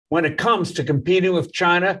When it comes to competing with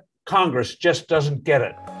China, Congress just doesn't get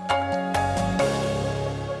it.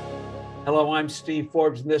 Hello, I'm Steve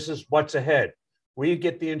Forbes, and this is What's Ahead, where you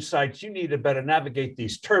get the insights you need to better navigate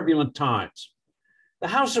these turbulent times. The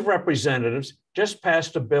House of Representatives just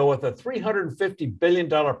passed a bill with a $350 billion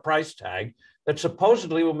price tag that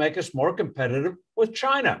supposedly will make us more competitive with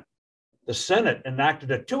China. The Senate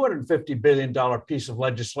enacted a $250 billion piece of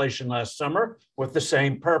legislation last summer with the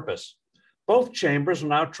same purpose. Both chambers will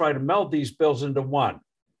now try to meld these bills into one.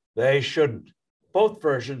 They shouldn't. Both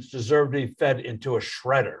versions deserve to be fed into a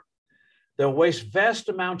shredder. They'll waste vast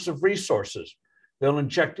amounts of resources. They'll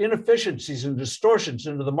inject inefficiencies and distortions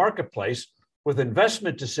into the marketplace with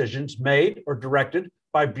investment decisions made or directed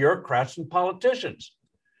by bureaucrats and politicians.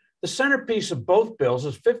 The centerpiece of both bills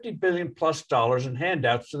is $50 billion plus in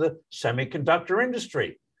handouts to the semiconductor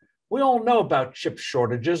industry. We all know about chip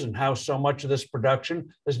shortages and how so much of this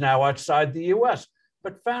production is now outside the US,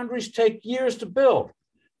 but foundries take years to build.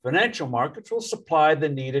 Financial markets will supply the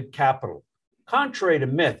needed capital. Contrary to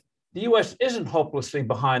myth, the US isn't hopelessly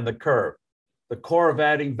behind the curve. The core of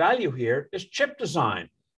adding value here is chip design,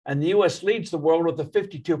 and the US leads the world with a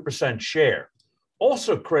 52% share.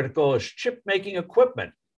 Also critical is chip-making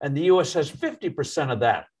equipment, and the US has 50% of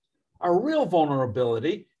that. Our real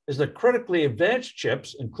vulnerability is that critically advanced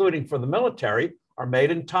chips, including for the military, are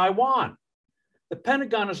made in Taiwan. The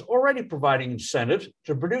Pentagon is already providing incentives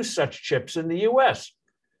to produce such chips in the US.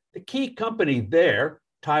 The key company there,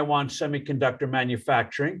 Taiwan Semiconductor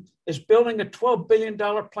Manufacturing, is building a $12 billion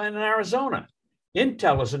plant in Arizona.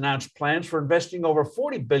 Intel has announced plans for investing over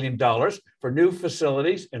 $40 billion for new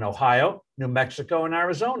facilities in Ohio, New Mexico, and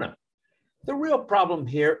Arizona. The real problem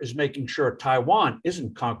here is making sure Taiwan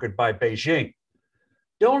isn't conquered by Beijing.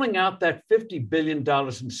 Doling out that $50 billion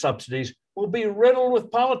in subsidies will be riddled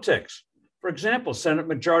with politics. For example, Senate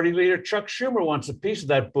Majority Leader Chuck Schumer wants a piece of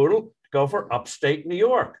that boodle to go for upstate New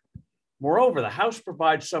York. Moreover, the House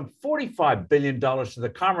provides some $45 billion to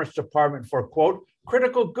the Commerce Department for, quote,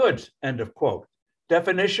 critical goods, end of quote.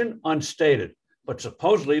 Definition unstated, but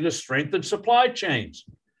supposedly to strengthen supply chains.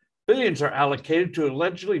 Billions are allocated to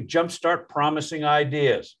allegedly jumpstart promising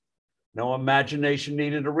ideas. No imagination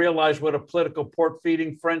needed to realize what a political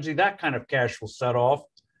pork-feeding frenzy that kind of cash will set off.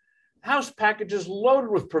 The House package is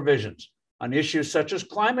loaded with provisions on issues such as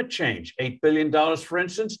climate change. $8 billion, for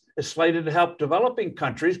instance, is slated to help developing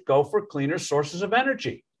countries go for cleaner sources of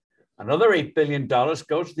energy. Another $8 billion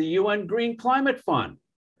goes to the UN Green Climate Fund.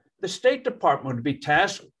 The State Department would be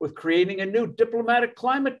tasked with creating a new diplomatic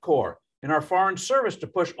climate corps in our foreign service to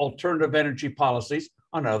push alternative energy policies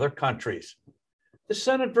on other countries. The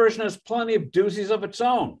Senate version has plenty of doozies of its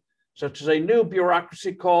own, such as a new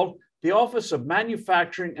bureaucracy called the Office of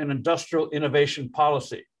Manufacturing and Industrial Innovation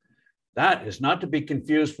Policy. That is not to be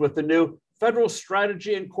confused with the new Federal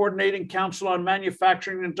Strategy and Coordinating Council on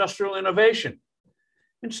Manufacturing and Industrial Innovation.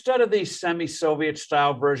 Instead of these semi-Soviet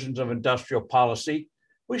style versions of industrial policy,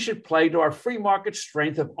 we should play to our free market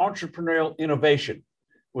strength of entrepreneurial innovation,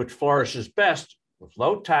 which flourishes best with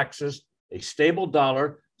low taxes, a stable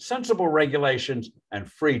dollar, sensible regulations,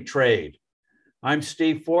 and free trade. I'm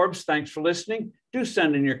Steve Forbes. Thanks for listening. Do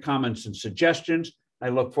send in your comments and suggestions. I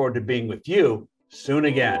look forward to being with you soon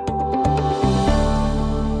again.